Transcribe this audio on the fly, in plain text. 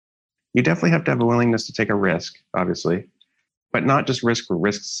you definitely have to have a willingness to take a risk, obviously, but not just risk for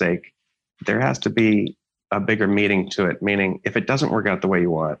risk's sake. There has to be a bigger meaning to it, meaning if it doesn't work out the way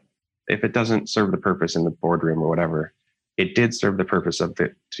you want, if it doesn't serve the purpose in the boardroom or whatever, it did serve the purpose of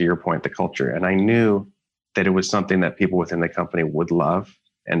the, to your point, the culture. And I knew that it was something that people within the company would love.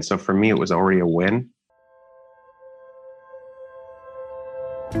 And so for me, it was already a win.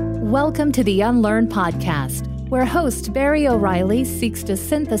 Welcome to the Unlearn Podcast, where host Barry O'Reilly seeks to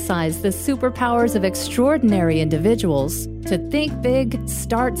synthesize the superpowers of extraordinary individuals to think big,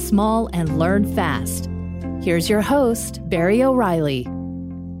 start small, and learn fast. Here's your host, Barry O'Reilly.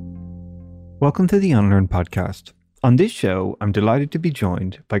 Welcome to the Unlearn Podcast. On this show, I'm delighted to be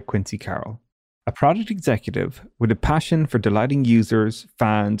joined by Quincy Carroll, a product executive with a passion for delighting users,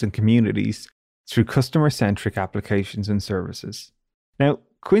 fans, and communities through customer-centric applications and services. Now,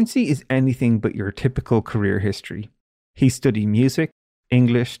 Quincy is anything but your typical career history. He studied music,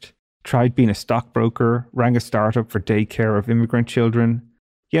 English, tried being a stockbroker, ran a startup for daycare of immigrant children.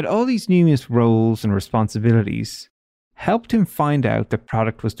 Yet all these numerous roles and responsibilities helped him find out that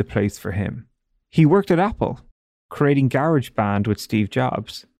product was the place for him. He worked at Apple, creating GarageBand with Steve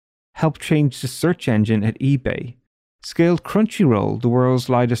Jobs, helped change the search engine at eBay, scaled Crunchyroll, the world's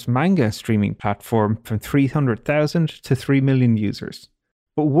largest manga streaming platform, from 300,000 to 3 million users.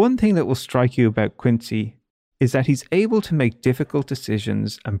 But one thing that will strike you about Quincy is that he's able to make difficult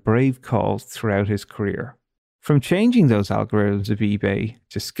decisions and brave calls throughout his career. From changing those algorithms of eBay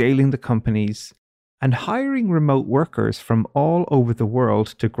to scaling the companies and hiring remote workers from all over the world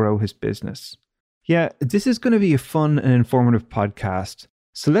to grow his business. Yeah, this is going to be a fun and informative podcast.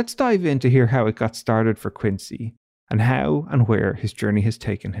 So let's dive in to hear how it got started for Quincy and how and where his journey has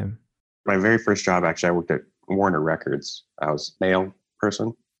taken him. My very first job, actually, I worked at Warner Records. I was mail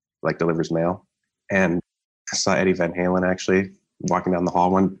person, like delivers mail. And I saw Eddie Van Halen actually walking down the hall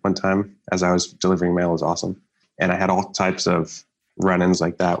one time as I was delivering mail. It was awesome. And I had all types of run-ins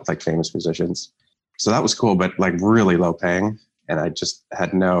like that with like famous musicians. So that was cool, but like really low paying. And I just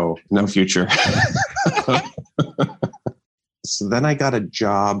had no future. So then I got a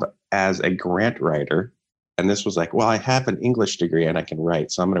job as a grant writer. And this was like, well, I have an English degree and I can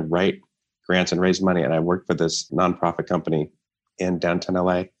write. So I'm going to write grants and raise money. And I worked for this nonprofit company in downtown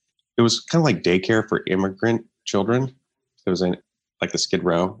LA. It was kind of like daycare for immigrant children. It was in like the Skid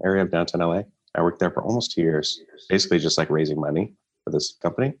Row area of downtown LA. I worked there for almost 2 years, basically just like raising money for this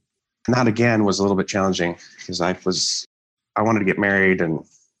company. And that again was a little bit challenging because I wanted to get married, and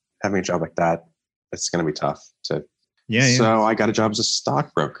having a job like that, it's going to be tough to. Yeah. So I got a job as a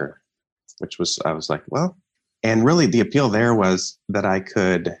stockbroker, I was like, well, and really the appeal there was that I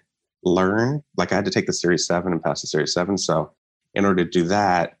could learn. Like I had to take the Series 7 and pass the Series 7. So in order to do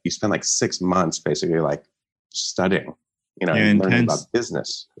that, you spend like 6 months basically like studying, and learning about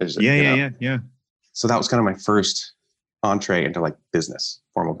business. Yeah. So that was kind of my first entree into like business,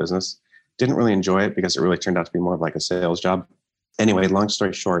 formal business. Didn't really enjoy it because it really turned out to be more of like a sales job. Anyway, long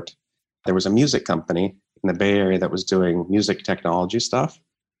story short, there was a music company in the Bay Area that was doing music technology stuff.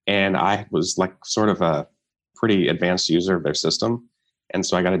 And I was like sort of a pretty advanced user of their system. And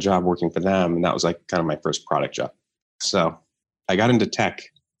so I got a job working for them. And that was like kind of my first product job. So I got into tech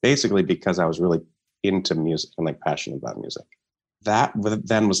basically because I was really into music and like passionate about music. That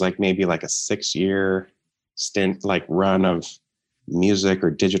then was like maybe like a 6-year stint, like run of music or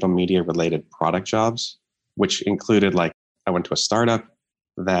digital media related product jobs, which included like I went to a startup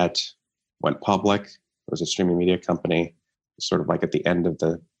that went public. It was a streaming media company, sort of like at the end of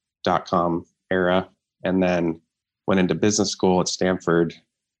the .com era, and then went into business school at Stanford.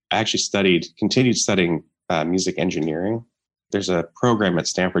 I actually continued studying music engineering. There's a program at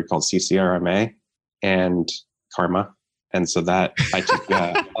Stanford called CCRMA and Karma. And so that I took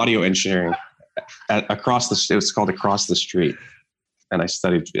audio engineering it was called Across the Street. And I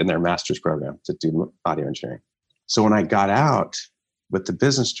studied in their master's program to do audio engineering. So when I got out with the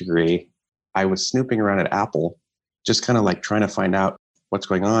business degree, I was snooping around at Apple, just kind of like trying to find out what's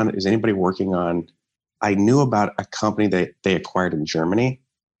going on. Is anybody working on, I knew about a company that they acquired in Germany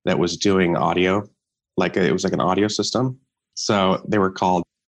that was doing audio, it was like an audio system. So they were called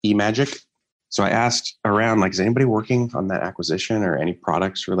eMagic. So I asked around, like, is anybody working on that acquisition or any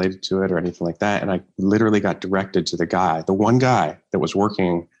products related to it or anything like that? And I literally got directed to the one guy that was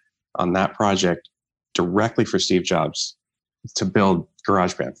working on that project directly for Steve Jobs to build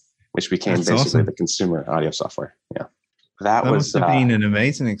GarageBand, which became basically the consumer audio software. Yeah. That must have been an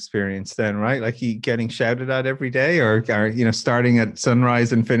amazing experience then, right? Like you getting shouted at every day or starting at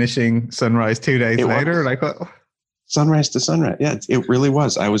sunrise and finishing sunrise 2 days later? Like what? Sunrise to sunrise. Yeah, it really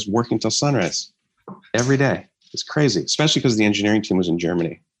was. I was working till sunrise every day. It's crazy, especially because the engineering team was in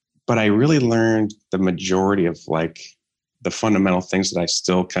Germany. but I really learned the majority of like the fundamental things that I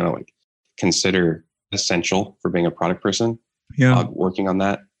still kind of like consider essential for being a product person. Yeah. Working on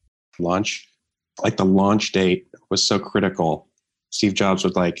that launch, like the launch date was so critical. Steve Jobs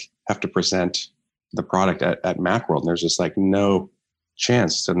would like have to present the product at Macworld, and there's just like no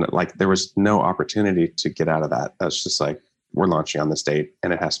chance, and like there was no opportunity to get out of that. That's just like, we're launching on this date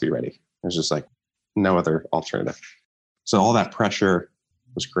and it has to be ready. There's just like no other alternative. So all that pressure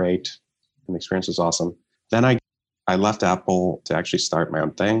was great and the experience was awesome. Then I left Apple to actually start my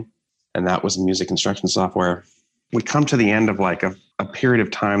own thing, and that was music construction software. We come to the end of like a period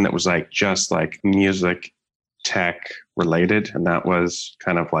of time that was like just like music tech related, and that was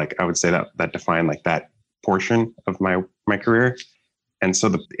kind of like, I would say that defined like that portion of my career. And so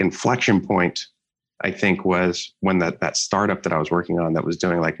the inflection point, I think, was when that startup that I was working on that was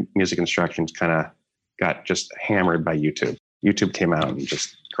doing like music construction kind of got just hammered by YouTube. YouTube came out and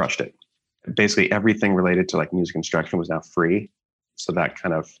just crushed it. Basically everything related to like music construction was now free. So that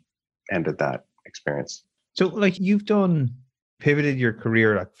kind of ended that experience. So like you've pivoted your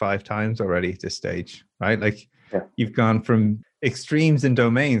career like 5 times already at this stage, right? Like you've gone from extremes in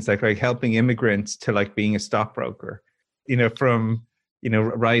domains, like helping immigrants to like being a stockbroker, from,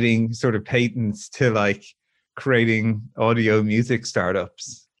 writing sort of patents to like creating audio music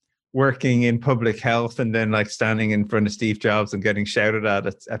startups, working in public health, and then like standing in front of Steve Jobs and getting shouted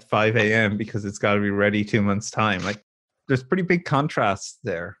at 5 a.m. because it's got to be ready 2 months' time. Like there's pretty big contrasts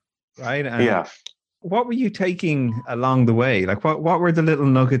there, right? And yeah. What were you taking along the way? Like what were the little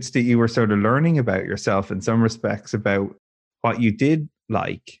nuggets that you were sort of learning about yourself in some respects about what you did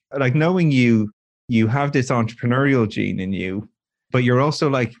like knowing you have this entrepreneurial gene in you, but you're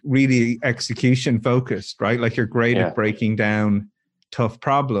also like really execution focused, right? Like you're great at breaking down tough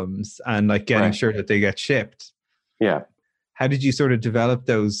problems and like getting sure that they get shipped. Yeah. How did you sort of develop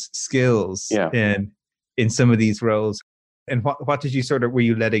those skills in some of these roles? And what did you were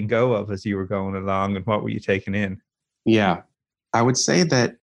you letting go of as you were going along, and what were you taking in? Yeah, I would say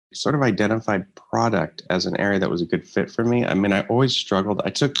that sort of identified product as an area that was a good fit for me. I mean, I always struggled. I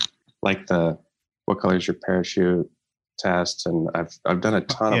took like the what color is your parachute test, and I've done a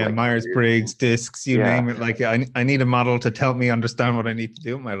ton of like Myers-Briggs, discs, you name it. Like I need a model to help me understand what I need to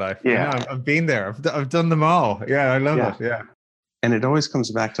do in my life. Yeah, I've been there. I've done them all. Yeah, I love it. Yeah, and it always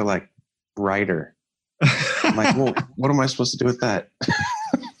comes back to like writer. I'm like, well, what am I supposed to do with that?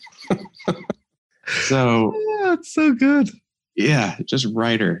 So it's so good. Yeah, just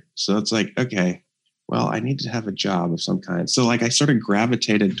writer. So it's like, okay, well, I need to have a job of some kind. So like I sort of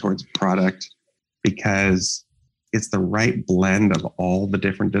gravitated towards product because it's the right blend of all the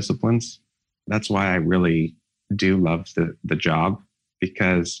different disciplines. That's why I really do love the job,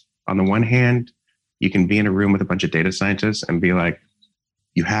 because on the one hand, you can be in a room with a bunch of data scientists and be like,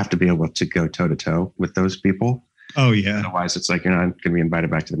 you have to be able to go toe to toe with those people. Oh yeah. Otherwise it's like, you're not going to be invited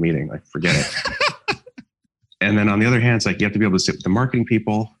back to the meeting. Like, forget it. And then on the other hand, it's like, you have to be able to sit with the marketing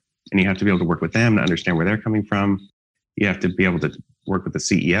people, and you have to be able to work with them to understand where they're coming from. You have to be able to work with the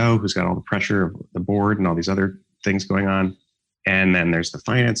CEO who's got all the pressure of the board and all these other things going on. And then there's the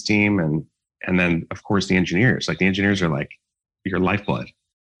finance team. And then of course the engineers, like the engineers are like your lifeblood,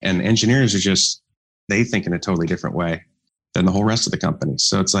 and engineers are just, they think in a totally different way than the whole rest of the company.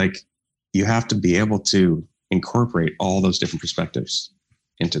 So it's like, you have to be able to incorporate all those different perspectives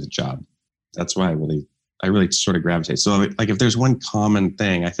into the job. That's why I really sort of gravitate. So like if there's one common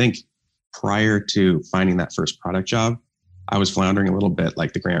thing, I think prior to finding that first product job, I was floundering a little bit,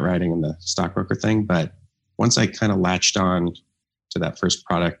 like the grant writing and the stockbroker thing. But once I kind of latched on to that first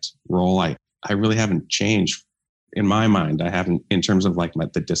product role, I really haven't changed in my mind. I haven't, in terms of like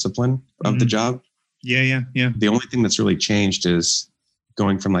the discipline of the job. Yeah. The only thing that's really changed is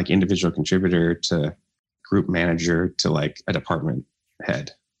going from like individual contributor to group manager to like a department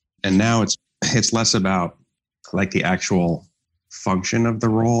head. And now it's less about like the actual function of the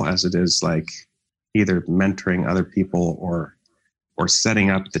role as it is like either mentoring other people or setting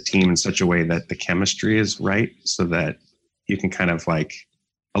up the team in such a way that the chemistry is right, so that you can kind of like,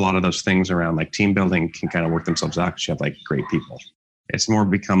 a lot of those things around like team building can kind of work themselves out because you have like great people. It's more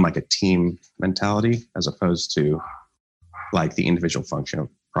become like a team mentality as opposed to like the individual function of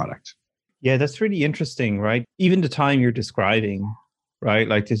product. Yeah, that's really interesting, right? Even the time you're describing, right?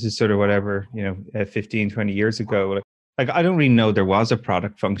 Like this is sort of whatever, 15, 20 years ago. Like I don't really know there was a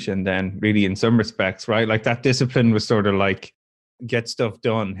product function then, really, in some respects, right? Like that discipline was sort of like, get stuff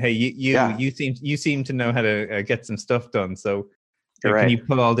done. Hey, you seem to know how to get some stuff done. So can you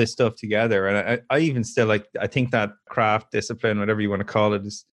put all this stuff together? And I even still I think that craft discipline, whatever you want to call it,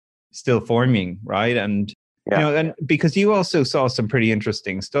 is still forming, right? And Yeah. You know, and because you also saw some pretty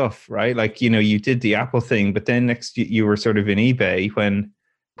interesting stuff, right? Like, you know, you did the Apple thing, but then next you were sort of in eBay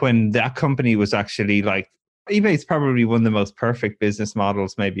when that company was actually like, eBay is probably one of the most perfect business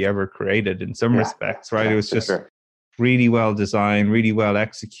models maybe ever created in some respects, right? Yeah, it was just really well designed, really well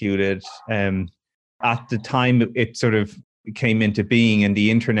executed. At the time it sort of came into being and the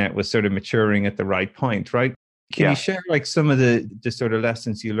internet was sort of maturing at the right point, right? Can you share like some of the sort of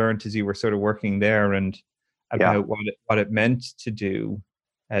lessons you learned as you were sort of working there and about what it meant to do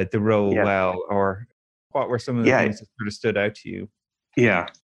the role well, or what were some of the things that sort of stood out to you? Yeah.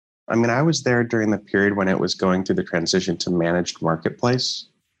 I mean, I was there during the period when it was going through the transition to managed marketplace.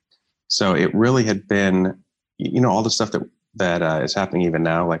 So it really had been, you know, all the stuff that is happening even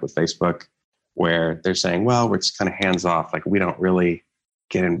now, like with Facebook, where they're saying, well, we're just kind of hands off, like we don't really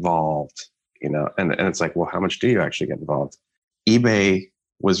get involved, you know, and it's like, well, how much do you actually get involved? eBay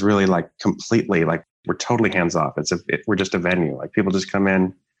was really like completely like, we're totally hands off. We're just a venue. Like people just come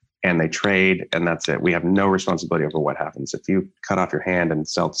in and they trade and that's it. We have no responsibility over what happens. If you cut off your hand and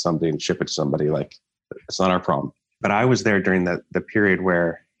sell to somebody and ship it to somebody, like it's not our problem. But I was there during the period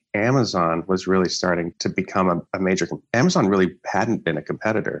where Amazon was really starting to become a major. Amazon really hadn't been a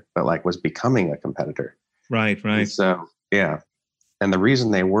competitor, but like was becoming a competitor. Right. And so, yeah. And the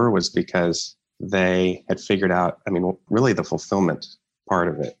reason they was because they had figured out, I mean, really the fulfillment part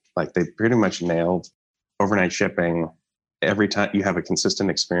of it. Like they pretty much nailed overnight shipping. Every time you have a consistent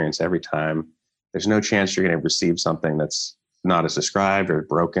experience, every time there's no chance you're going to receive something that's not as described or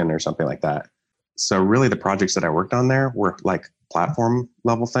broken or something like that. So really the projects that I worked on there were like platform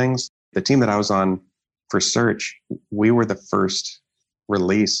level things. The team that I was on for search, we were the first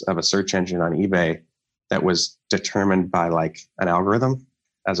release of a search engine on eBay that was determined by like an algorithm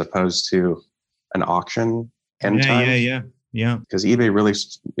as opposed to an auction end time. Yeah. Because eBay really,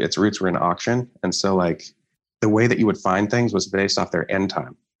 its roots were in auction. And so like the way that you would find things was based off their end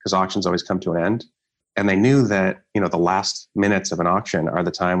time, because auctions always come to an end. And they knew that, you know, the last minutes of an auction are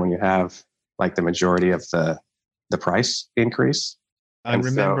the time when you have like the majority of the price increase. I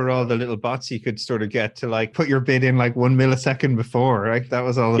remember all the little bots you could sort of get to like put your bid in like 1 millisecond before, right? That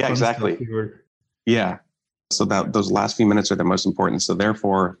was all the fun exactly. stuff. Yeah. So that those last few minutes are the most important. So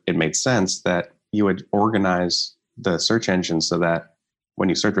therefore it made sense that you would organize the search engine so that when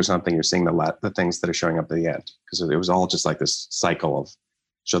you search for something, you're seeing the things that are showing up at the end, because it was all just like this cycle of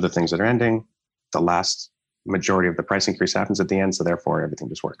show the things that are ending. The last majority of the price increase happens at the end. So therefore everything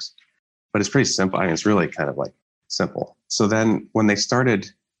just works. But it's pretty simple. I mean, it's really kind of like simple. So then when they started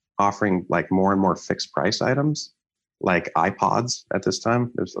offering like more and more fixed price items, like iPods at this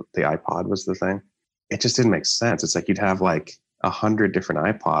time, the iPod was the thing. It just didn't make sense. It's like you'd have like 100 different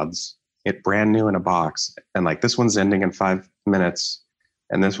iPods, it brand new in a box. And like this one's ending in 5 minutes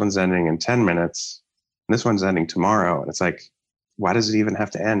and this one's ending in 10 minutes. And this one's ending tomorrow. And it's like, why does it even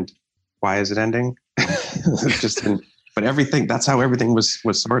have to end? Why is it ending? It's just, but everything, that's how everything was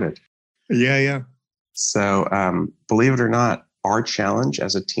sorted. Yeah. So believe it or not, our challenge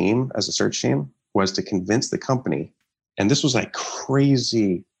as a team, as a search team, was to convince the company. And this was like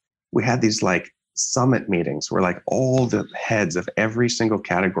crazy. We had these like summit meetings where like all the heads of every single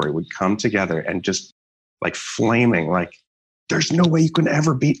category would come together and just like flaming, like, there's no way you can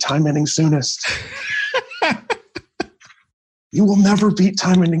ever beat time ending soonest. You will never beat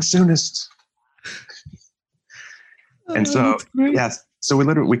time ending soonest. And so, yes. So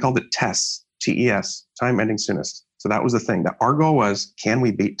we called it TESS, TES, time ending soonest. So that was the thing. That our goal was, can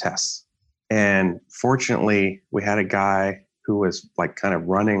we beat TESS? And fortunately, we had a guy who was like kind of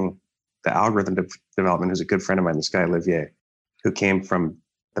running the algorithm development, who's a good friend of mine, this guy, Olivier, who came from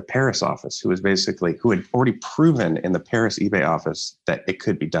the Paris office, who had already proven in the Paris eBay office that it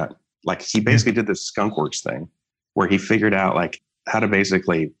could be done. Like he basically did this skunkworks thing where he figured out like how to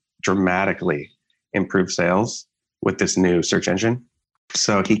basically dramatically improve sales with this new search engine.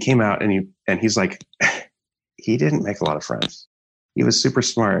 So he came out and he's like, he didn't make a lot of friends. He was super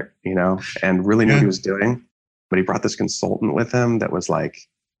smart, you know, and really knew what he was doing. But he brought this consultant with him that was like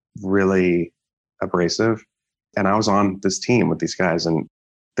really abrasive. And I was on this team with these guys, and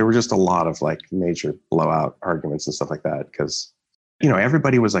there were just a lot of like major blowout arguments and stuff like that. Because, you know,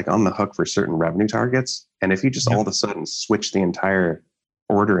 everybody was like on the hook for certain revenue targets. And if you just all of a sudden switch the entire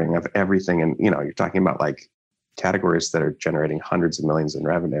ordering of everything, and, you know, you're talking about like categories that are generating hundreds of millions in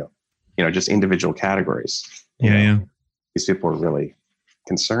revenue, you know, just individual categories. Yeah. These people were really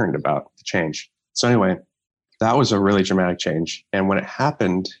concerned about the change. So anyway, that was a really dramatic change. And when it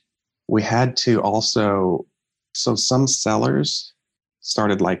happened, we had to also, so some sellers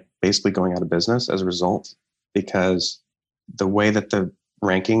started like basically going out of business as a result, because the way that the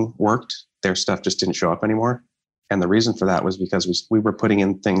ranking worked their stuff just didn't show up anymore. And the reason for that was because we were putting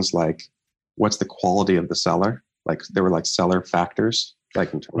in things like, what's the quality of the seller? Like there were like seller factors,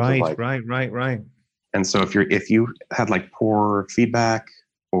 like in terms of like, right. And so if you had like poor feedback,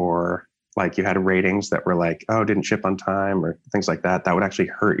 or like you had ratings that were like, oh, didn't ship on time, or things like that, that would actually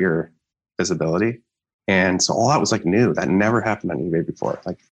hurt your visibility. And so all that was like new. That never happened on eBay before.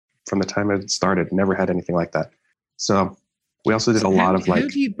 Like from the time it started, never had anything like that. So we also did a lot of like. How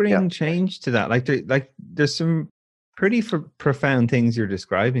do you bring change to that? There's some pretty profound things you're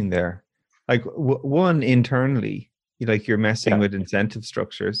describing there. Like one, internally, you're messing with incentive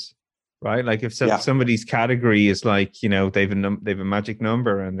structures, right? Like if somebody's category is like, they've a magic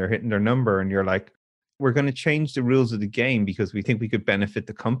number and they're hitting their number, and you're like, we're going to change the rules of the game because we think we could benefit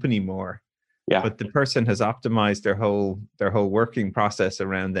the company more. Yeah. But the person has optimized their whole working process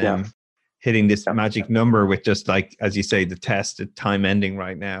around them hitting this magic number with just like, as you say, the test at time ending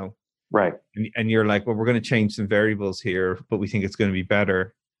right now. Right. And you're like, well, we're going to change some variables here, but we think it's going to be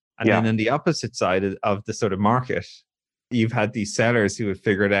better. And then on the opposite side of the sort of market, you've had these sellers who have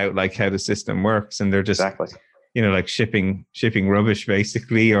figured out like how the system works, and they're just like shipping rubbish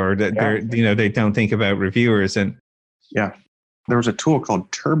basically, or they're they don't think about reviewers. And there was a tool called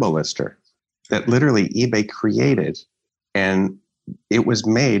TurboLister that literally eBay created, and it was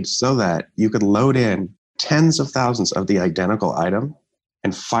made so that you could load in tens of thousands of the identical item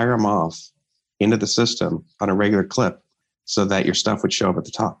and fire them off into the system on a regular clip so that your stuff would show up at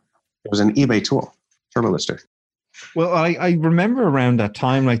the top. It was an eBay tool, TurboLister. Well, I remember around that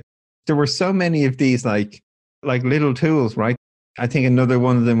time, like there were so many of these like little tools, right? I think another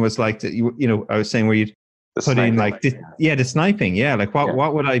one of them was like I was saying where you put in like the sniping, like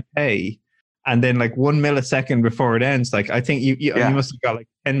what would I pay? And then like 1 millisecond before it ends, like I think you must have got like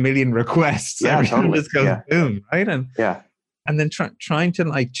 10 million requests. Yeah, totally. Just goes boom, right? And then trying to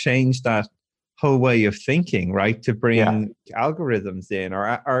like change that whole way of thinking, right? To bring algorithms in,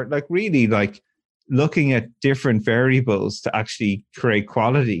 or like really like looking at different variables to actually create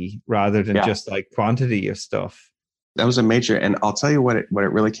quality rather than just like quantity of stuff. That was a major, and I'll tell you what it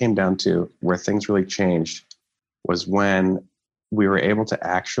really came down to, where things really changed, was when we were able to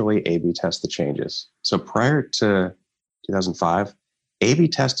actually A/B test the changes. So prior to 2005, A/B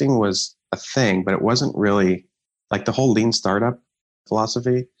testing was a thing, but it wasn't really like the whole lean startup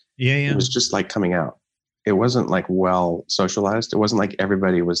philosophy. It was just like coming out. It wasn't like well socialized. It wasn't like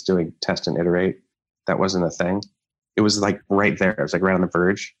everybody was doing test and iterate. That wasn't a thing. It was like right there. It was like right on the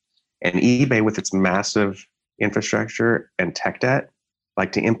verge. And eBay, with its massive infrastructure and tech debt,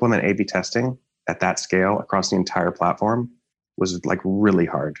 like to implement A/B testing at that scale across the entire platform was like really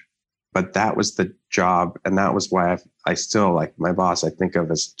hard. But that was the job. And that was why I still, like my boss, I think of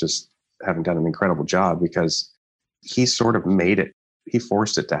as just having done an incredible job, because he sort of made it. He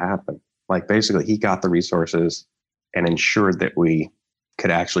forced it to happen. Like basically he got the resources and ensured that we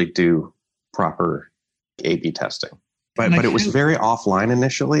could actually do proper A/B testing. But it was very offline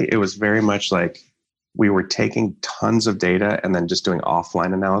initially. It was very much like we were taking tons of data and then just doing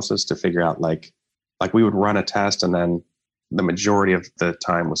offline analysis to figure out like we would run a test, and then the majority of the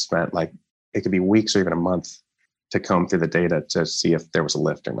time was spent, like it could be weeks or even a month, to comb through the data to see if there was a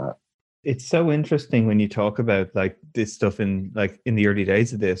lift or not. It's so interesting when you talk about like this stuff in the early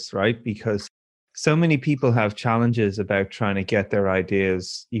days of this, right? Because so many people have challenges about trying to get their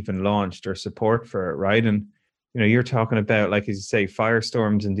ideas even launched or support for it, right? And you're talking about, like, as you say,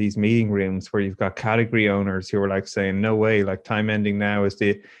 firestorms in these meeting rooms where you've got category owners who are like saying, no way, like time ending now is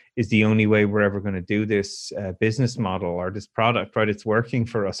the only way we're ever going to do this business model or this product, right? It's working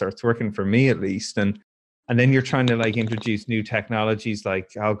for us, or it's working for me at least. And then you're trying to like introduce new technologies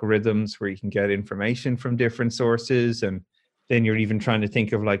like algorithms where you can get information from different sources. And then you're even trying to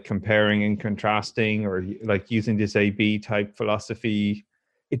think of like comparing and contrasting, or like using this A/B type philosophy.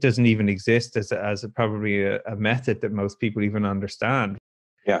 It doesn't even exist as probably a method that most people even understand.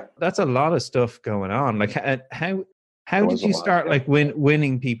 Yeah. That's a lot of stuff going on. Like how did you start like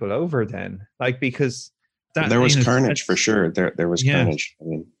winning people over then? Like, because there was carnage for sure. There was carnage. I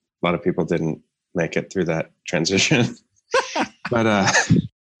mean, a lot of people didn't make it through that transition, but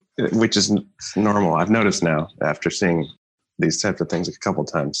which is normal. I've noticed now after seeing these types of things a couple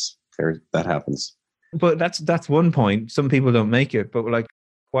of times, that happens. But that's one point. Some people don't make it, but like,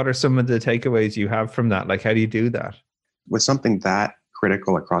 what are some of the takeaways you have from that? Like, how do you do that? With something that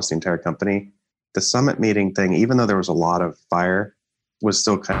critical across the entire company, the summit meeting thing, even though there was a lot of fire, was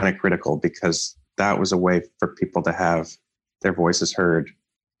still kind of critical, because that was a way for people to have their voices heard,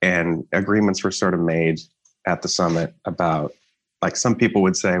 and agreements were sort of made at the summit about, like, some people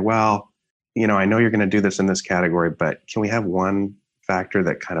would say, well, I know you're going to do this in this category, but can we have one factor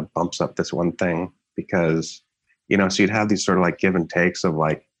that kind of bumps up this one thing because, so you'd have these sort of like give and takes of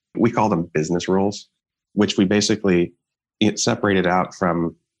like, we call them business rules, which we basically separated out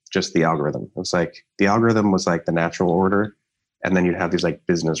from just the algorithm. It was like the algorithm was like the natural order. And then you'd have these like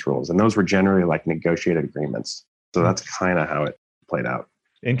business rules. And those were generally like negotiated agreements. So that's kind of how it played out.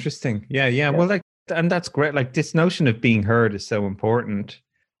 Interesting. Yeah. Well, and that's great. Like this notion of being heard is so important.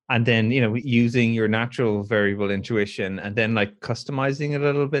 And then, using your natural variable intuition and then like customizing it a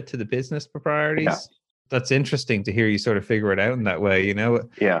little bit to the business priorities. Yeah. That's interesting to hear you sort of figure it out in that way,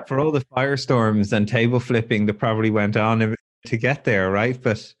 Yeah. For all the firestorms and table flipping that probably went on to get there, right?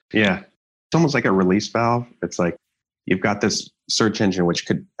 But yeah, it's almost like a release valve. It's like you've got this search engine which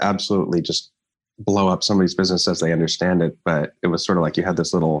could absolutely just blow up somebody's business as they understand it, but it was sort of like you had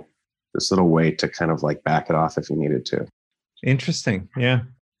this little way to kind of like back it off if you needed to. Interesting. Yeah.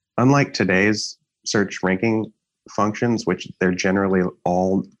 Unlike today's search ranking functions, which they're generally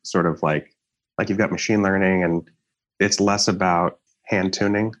all sort of like you've got machine learning and it's less about hand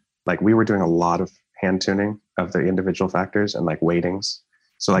tuning. Like we were doing a lot of hand tuning of the individual factors and like weightings.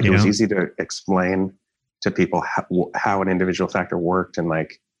 So like it was easy to explain to people how an individual factor worked and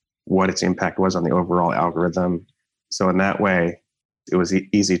like what its impact was on the overall algorithm. So in that way, it was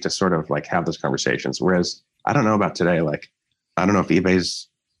easy to sort of like have those conversations. Whereas I don't know about today, like I don't know if eBay's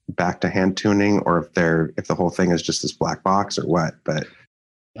back to hand tuning or if the whole thing is just this black box or what, but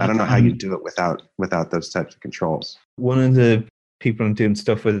I don't know how you do it without those types of controls. One of the people I'm doing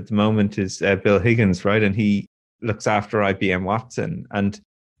stuff with at the moment is Bill Higgins, right? And he looks after IBM Watson. And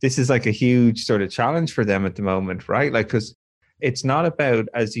this is like a huge sort of challenge for them at the moment, right? Like, because it's not about,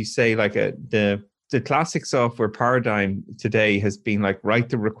 as you say, like the classic software paradigm today has been like write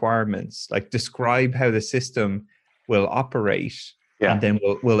the requirements, like describe how the system will operate, and then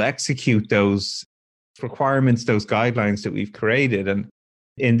we'll execute those requirements, those guidelines that we've created. And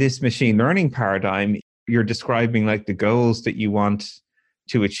in this machine learning paradigm, you're describing like the goals that you want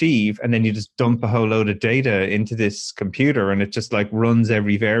to achieve, and then you just dump a whole load of data into this computer and it just like runs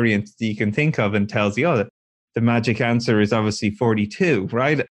every variant that you can think of and tells you, oh, the magic answer is obviously 42,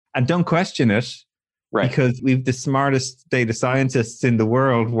 right? And don't question it, right? Because we've the smartest data scientists in the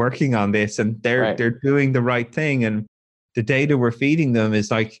world working on this, and they're doing the right thing, and the data we're feeding them is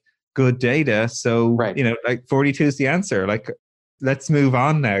like good data. So like 42 is the answer. Like let's move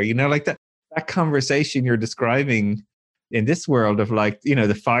on now. Like that conversation you're describing in this world of like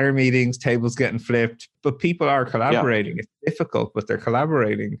the fire meetings, tables getting flipped, but people are collaborating. It's difficult, but they're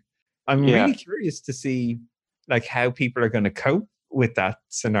collaborating. I'm really curious to see like how people are going to cope with that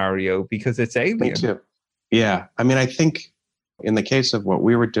scenario because it's alien. Me too. Yeah. I mean, I think in the case of what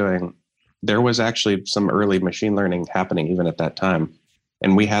we were doing, there was actually some early machine learning happening even at that time.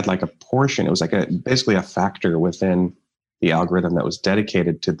 And we had like a portion, it was like basically a factor within the algorithm that was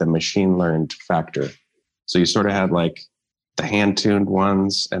dedicated to the machine learned factor. So you sort of had like the hand tuned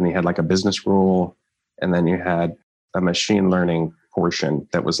ones, and you had like a business rule, and then you had a machine learning portion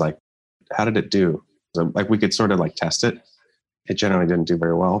that was like, how did it do? So like we could sort of like test it. It generally didn't do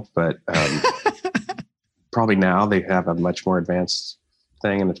very well, but probably now they have a much more advanced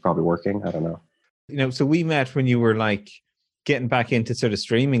thing and it's probably working. I don't know. So we met when you were like getting back into sort of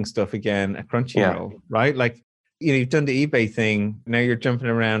streaming stuff again at Crunchyroll, right? Like, you've done the eBay thing. Now you're jumping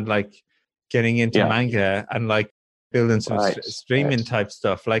around, like getting into manga and like building some streaming type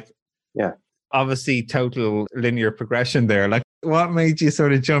stuff. Like, obviously total linear progression there. Like what made you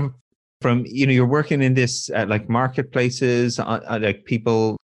sort of jump from, you're working in this like marketplaces, like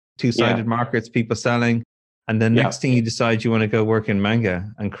people, two-sided markets, people selling. And then next thing you decide you want to go work in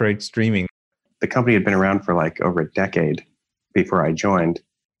manga and create streaming. The company had been around for like over a decade before I joined.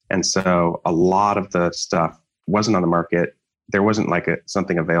 And so a lot of the stuff wasn't on the market. There wasn't like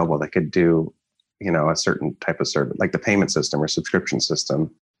something available that could do, a certain type of service, like the payment system or subscription system,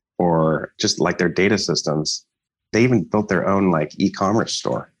 or just like their data systems. They even built their own like e-commerce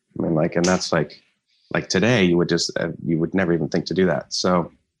store. I mean, like, and that's like today you would never even think to do that.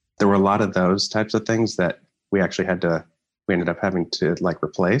 So there were a lot of those types of things that we ended up having to like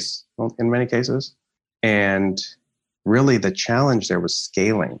replace in many cases. And really the challenge there was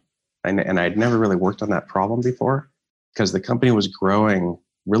scaling. And I'd never really worked on that problem before because the company was growing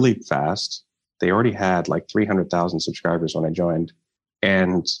really fast. They already had like 300,000 subscribers when I joined,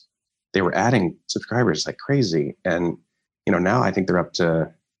 and they were adding subscribers like crazy. And, now I think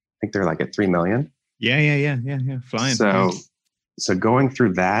they're like at 3 million. Yeah. Flying. So going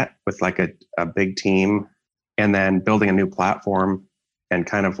through that with like a big team and then building a new platform and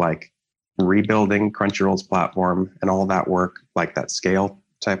kind of like rebuilding Crunchyroll's platform and all that work, like that scale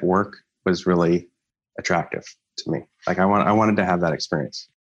type work was really attractive. to me. Like I wanted to have that experience.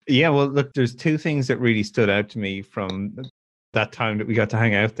 Yeah, well, look, there's two things that really stood out to me from that time that we got to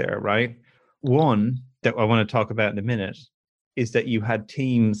hang out there, right? One that I want to talk about in a minute is that you had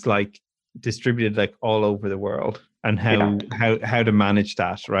teams like distributed like all over the world, and how to manage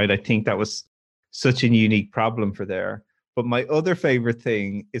that, right? I think that was such a unique problem for there. But my other favorite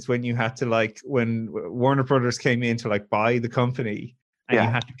thing is when you had to when Warner Brothers came in to buy the company, and you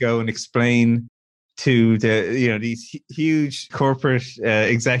had to go and explain to these huge corporate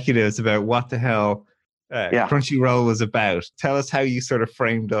executives about what the hell Crunchyroll was about. Tell us how you sort of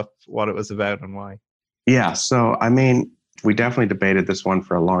framed up what it was about and why. Yeah. So, I mean, we definitely debated this one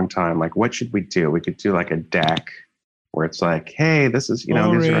for a long time. Like, what should we do? We could do like a deck where it's like, hey, this is, these are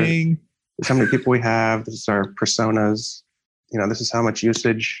how many people we have. This is our personas. This is how much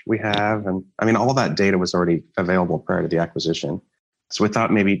usage we have. And I mean, all that data was already available prior to the acquisition. So we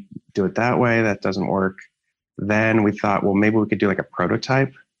thought maybe do it that way. That doesn't work. Then we thought, well, maybe we could do like a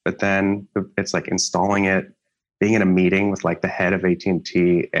prototype, but then it's like installing it, being in a meeting with like the head of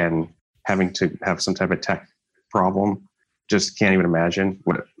AT&T and having to have some type of tech problem. Just can't even imagine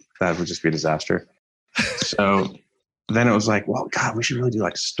that would just be a disaster. So then it was like, well, God, we should really do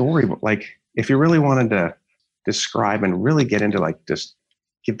like storyboard. Like if you really wanted to describe and really get into like just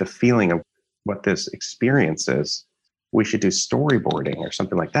give the feeling of what this experience is, we should do storyboarding or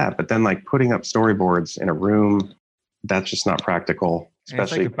something like that. But then like putting up storyboards in a room, that's just not practical.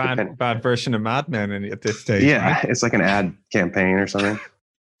 Especially it's like a bad version of Mad Men at this stage. Yeah, right? It's like an ad campaign or something.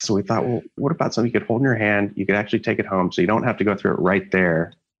 So we thought, well, what about something you could hold in your hand? You could actually take it home. So you don't have to go through it right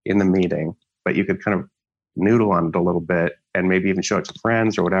there in the meeting, but you could kind of noodle on it a little bit and maybe even show it to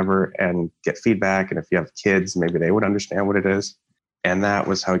friends or whatever and get feedback. And if you have kids, maybe they would understand what it is. And that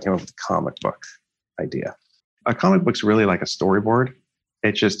was how we came up with the comic book idea. A comic book's really like a storyboard.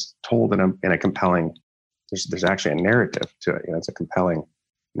 It's just told in a compelling, there's actually a narrative to it. It's a compelling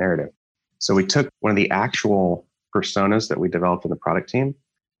narrative. So we took one of the actual personas that we developed in the product team,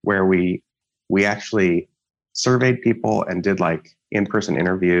 where we actually surveyed people and did like in-person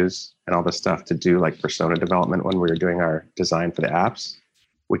interviews and all this stuff to do like persona development when we were doing our design for the apps.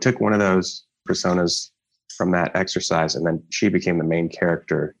 We took one of those personas from that exercise, and then she became the main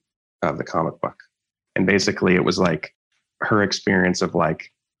character of the comic book. And basically it was like her experience of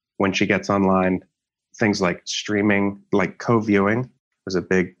like when she gets online, things like streaming, like co-viewing was a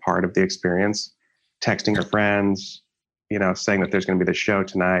big part of the experience, texting her friends, saying that there's going to be the show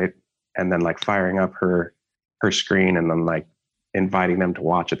tonight, and then like firing up her screen and then like inviting them to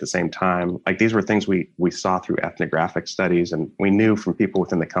watch at the same time. Like these were things we saw through ethnographic studies, and we knew from people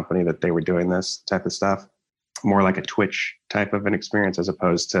within the company that they were doing this type of stuff, more like a Twitch type of an experience as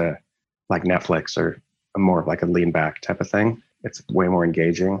opposed to like Netflix or more of like a lean back type of thing. It's way more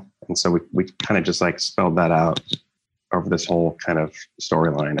engaging. And so we kind of just like spelled that out over this whole kind of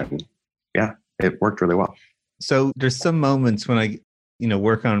storyline. And yeah, it worked really well. So there's some moments when I,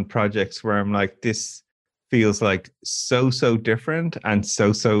 work on projects where I'm like, this feels like so different and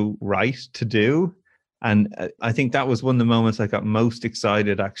so right to do. And I think that was one of the moments I got most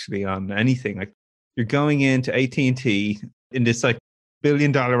excited actually on anything. Like you're going into AT&T in this like $1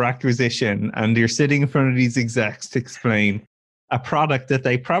 billion acquisition, and you're sitting in front of these execs to explain a product that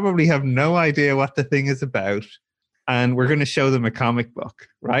they probably have no idea what the thing is about. And we're going to show them a comic book,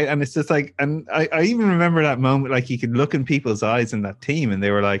 right? And it's just like, and I even remember that moment, like you could look in people's eyes in that team and they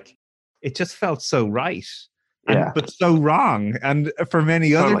were like, it just felt so right, but so wrong. And for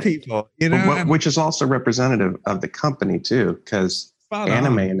many other people, which is also representative of the company too, because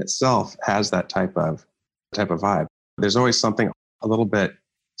anime in itself has that type of vibe. There's always something a little bit,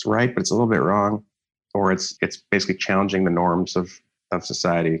 it's right, but it's a little bit wrong, or it's basically challenging the norms of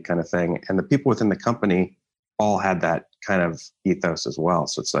society kind of thing. And the people within the company all had that kind of ethos as well.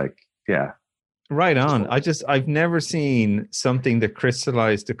 So it's like, yeah. Right on. I've never seen something that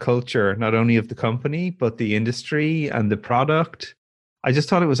crystallized the culture, not only of the company, but the industry and the product. I just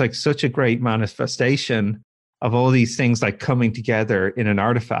thought it was like such a great manifestation of all these things like coming together in an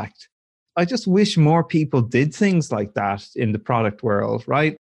artifact. I just wish more people did things like that in the product world,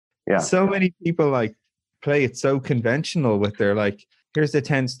 right? Yeah. So many people like play it so conventional with their like, here's the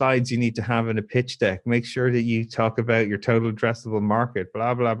 10 slides you need to have in a pitch deck. Make sure that you talk about your total addressable market,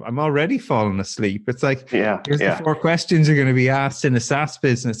 blah, blah, blah. I'm already falling asleep. It's like, here's the 4 questions you're going to be asked in a SaaS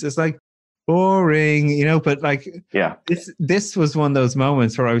business. It's like boring, but like, this was one of those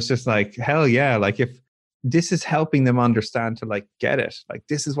moments where I was just like, hell yeah. Like if this is helping them understand to like, get it, like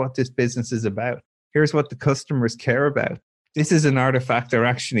this is what this business is about. Here's what the customers care about. This is an artifact they're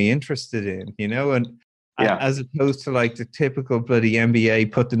actually interested in, and Yeah. As opposed to like the typical bloody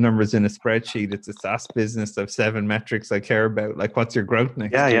MBA, put the numbers in a spreadsheet. It's a SaaS business of 7 metrics I care about. Like, what's your growth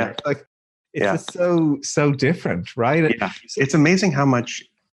next year? Yeah. Like, it's just so different, right? Yeah. It's amazing how much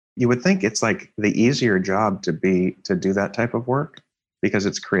you would think it's like the easier job to do that type of work because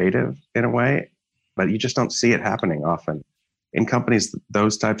it's creative in a way, but you just don't see it happening often. In companies,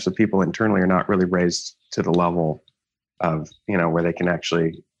 those types of people internally are not really raised to the level of, where they can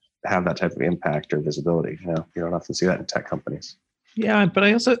actually have that type of impact or visibility. You don't often see that in tech companies. Yeah, but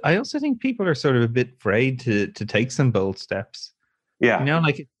I also think people are sort of a bit afraid to take some bold steps. Yeah.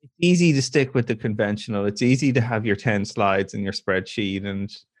 Like it's easy to stick with the conventional. It's easy to have your 10 slides in your spreadsheet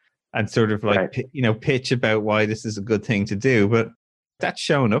and sort of like, pitch about why this is a good thing to do. But that's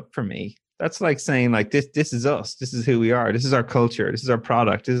showing up for me. That's like saying like, this is us. This is who we are. This is our culture. This is our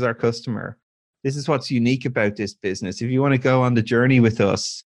product. This is our customer. This is what's unique about this business. If you want to go on the journey with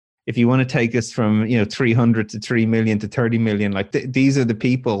us, if you want to take us from, 300 to 3 million to 30 million, like these are the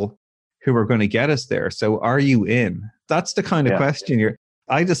people who are going to get us there. So are you in? That's the kind of question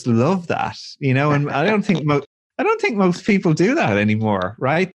I just love that, and I don't think most people do that anymore,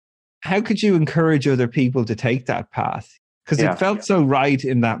 right? How could you encourage other people to take that path? Because it felt so right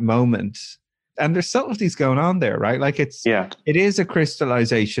in that moment. And there's subtleties going on there, right? Like it is a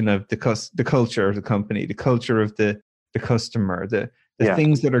crystallization of the culture of the company, the culture of the customer, the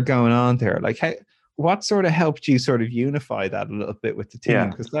things that are going on there. Like what sort of helped you sort of unify that a little bit with the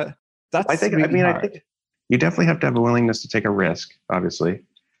team? Because that's I think you definitely have to have a willingness to take a risk, obviously,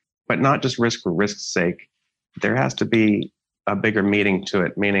 but not just risk for risk's sake. There has to be a bigger meaning to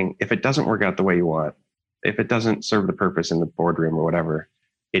it, meaning if it doesn't work out the way you want, if it doesn't serve the purpose in the boardroom or whatever,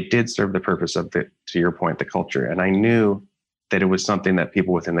 it did serve the purpose of to your point, the culture. And I knew that it was something that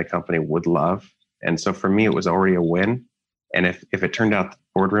people within the company would love. And so for me, it was already a win. And if it turned out the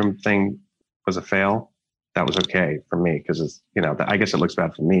boardroom thing was a fail, that was okay for me because it's, I guess it looks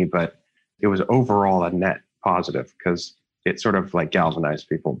bad for me, but it was overall a net positive because it sort of like galvanized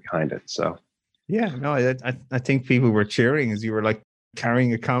people behind it. So yeah, no, I think people were cheering as you were like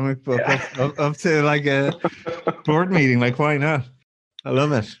carrying a comic book up to like a board meeting. Like, why not? I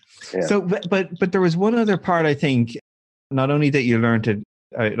love it. Yeah. So, but there was one other part, I think, not only that you learned to,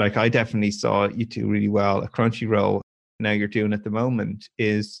 like I definitely saw you do really well at Crunchyroll, now you're doing at the moment,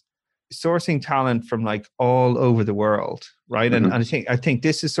 is sourcing talent from like all over the world, right? Mm-hmm. And I think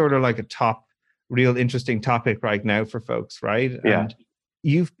this is sort of like a top, real interesting topic right now for folks, right? Yeah. And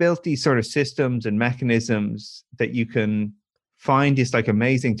you've built these sort of systems and mechanisms that you can find this like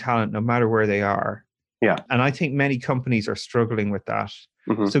amazing talent no matter where they are. Yeah. And I think many companies are struggling with that.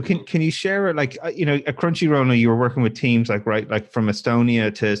 Mm-hmm. So can you share it? Like, at Crunchyroll, you were working with teams like from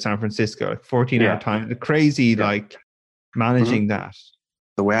Estonia to San Francisco, like 14-hour time, the crazy, like managing that.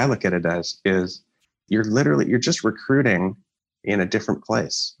 The way I look at it is you're just recruiting in a different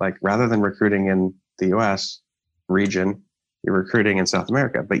place. Like rather than recruiting in the US region, you're recruiting in South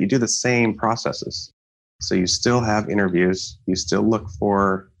America, but you do the same processes. So you still have interviews. You still look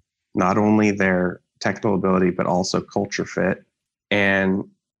for not only their technical ability, but also culture fit. And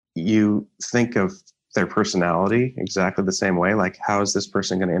you think of their personality exactly the same way. Like, how is this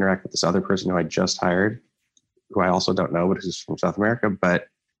person going to interact with this other person who I just hired, who I also don't know, but who's from South America, but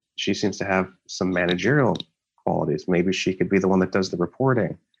she seems to have some managerial qualities. Maybe she could be the one that does the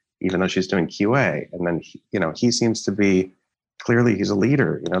reporting, even though she's doing QA. And then, he seems to be, clearly he's a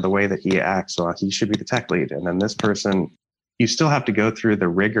leader, the way that he acts, so he should be the tech lead. And then this person, you still have to go through the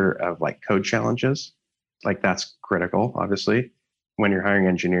rigor of like code challenges. Like that's critical, obviously, when you're hiring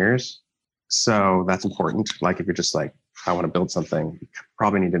engineers. So that's important. Like if you're just like, I want to build something, you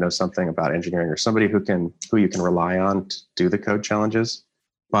probably need to know something about engineering or somebody who you can rely on to do the code challenges.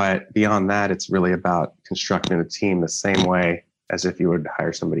 But beyond that, it's really about constructing a team the same way as if you would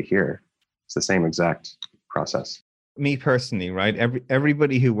hire somebody here. It's the same exact process. Me personally, right?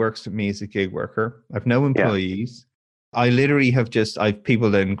 Everybody who works with me is a gig worker. I've no employees. I literally I've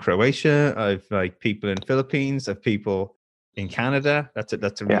people in Croatia. I've like people in Philippines. I've people in Canada. That's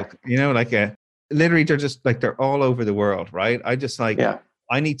a real, literally they're all over the world, right? I just I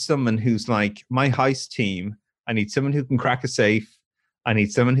need someone who's like my heist team. I need someone who can crack a safe. I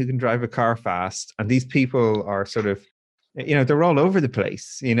need someone who can drive a car fast. And these people are sort of, they're all over the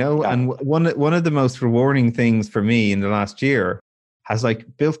place, and one of the most rewarding things for me in the last year has like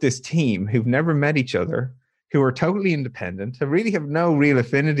built this team who've never met each other, who are totally independent, who really have no real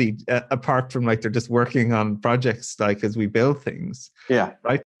affinity apart from like they're just working on projects like as we build things. Yeah.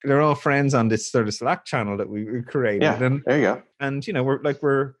 Right. They're all friends on this sort of Slack channel that we created. Yeah. And there you go. And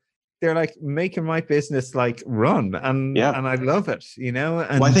they're like making my business like run, and I love it, you know.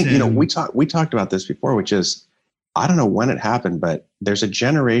 And well, I think we talked about this before, which is, I don't know when it happened, but there's a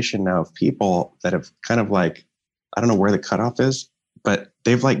generation now of people that have kind of like, I don't know where the cutoff is, but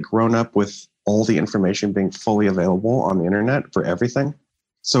they've like grown up with all the information being fully available on the internet for everything.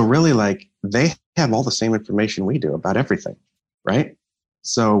 So really, like, they have all the same information we do about everything, right?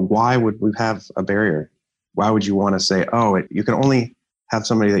 So why would we have a barrier? Why would you want to say, you can only have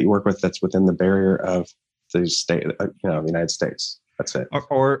somebody that you work with that's within the barrier of the state, the United States? That's it.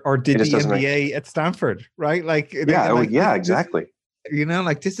 Or did the MBA at Stanford, right? Like, exactly. You know,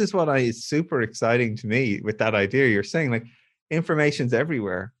 like, this is what is super exciting to me with that idea. You're saying, like, information's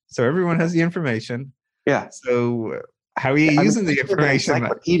everywhere, so everyone has the information. Yeah. So how are you using the information?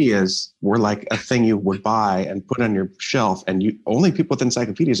 Encyclopedias were like a thing you would buy and put on your shelf, and only people with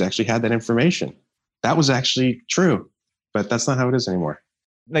encyclopedias actually had that information. That was actually true, but that's not how it is anymore.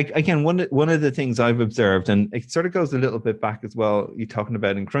 Like, again, one of the things I've observed, and it sort of goes a little bit back as well, you're talking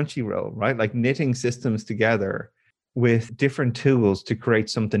about in Crunchyroll, right? Like, knitting systems together with different tools to create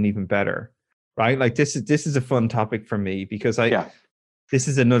something even better, right? Like, this is a fun topic for me, because this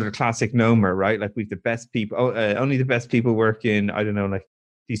is another classic Nomer, right? Like, we've the best people, only the best people work in, I don't know, like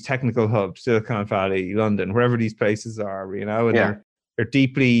these technical hubs, Silicon Valley, London, wherever these places are, you know, and they're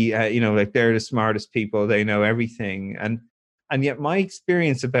deeply, like, they're the smartest people, they know everything. And yet my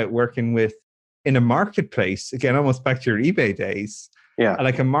experience about working in a marketplace, again, almost back to your eBay days,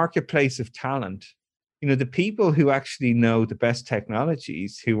 like a marketplace of talent, you know, the people who actually know the best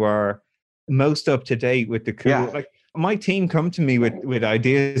technologies, who are most up to date with the cool, like, my team come to me with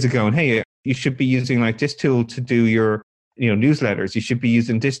ideas of going, hey, you should be using like this tool to do your, newsletters. You should be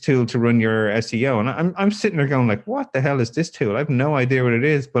using this tool to run your SEO. And I'm sitting there going like, what the hell is this tool? I have no idea what it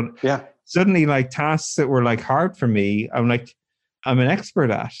is. But suddenly, like, tasks that were like hard for me, I'm an expert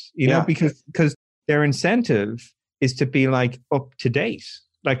at, know, because their incentive is to be like up to date,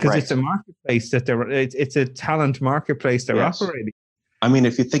 like, because it's a marketplace that it's a talent marketplace they're operating. I mean,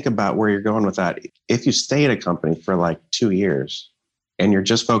 if you think about where you're going with that, if you stay at a company for like 2 years and you're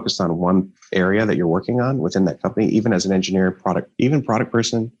just focused on one area that you're working on within that company, even as an engineer, product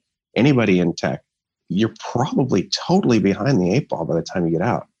person, anybody in tech, you're probably totally behind the 8 ball by the time you get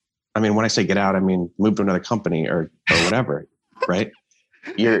out. I mean, when I say get out, I mean move to another company or whatever, right?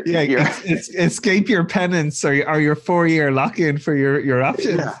 Escape your penance or your 4-year lock-in for your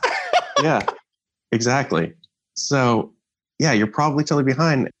options. Yeah, exactly. So you're probably totally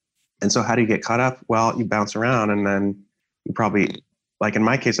behind. And so how do you get caught up? Well, you bounce around, and then you probably, like in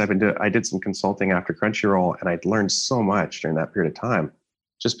my case, I did some consulting after Crunchyroll, and I'd learned so much during that period of time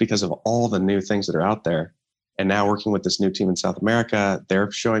just because of all the new things that are out there. And now working with this new team in South America,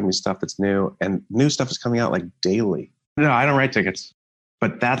 they're showing me stuff that's new, and new stuff is coming out like daily. No, I don't write tickets,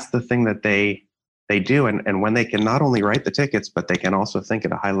 but that's the thing that they do. And when they can not only write the tickets, but they can also think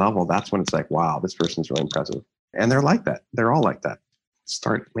at a high level, that's when it's like, wow, this person's really impressive. And they're like that. They're all like that.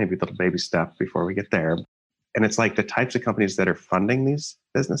 Start maybe a little baby step before we get there. And it's like the types of companies that are funding these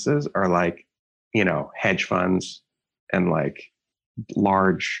businesses are like, hedge funds and like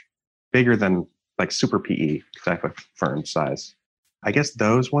large, bigger than like super PE type of firm size. I guess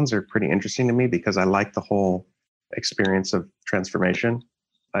those ones are pretty interesting to me because I like the whole experience of transformation.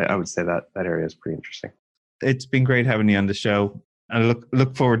 I would say that area is pretty interesting. It's been great having you on the show. I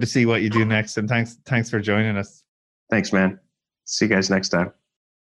look forward to see what you do next. And thanks for joining us. Thanks, man. See you guys next time.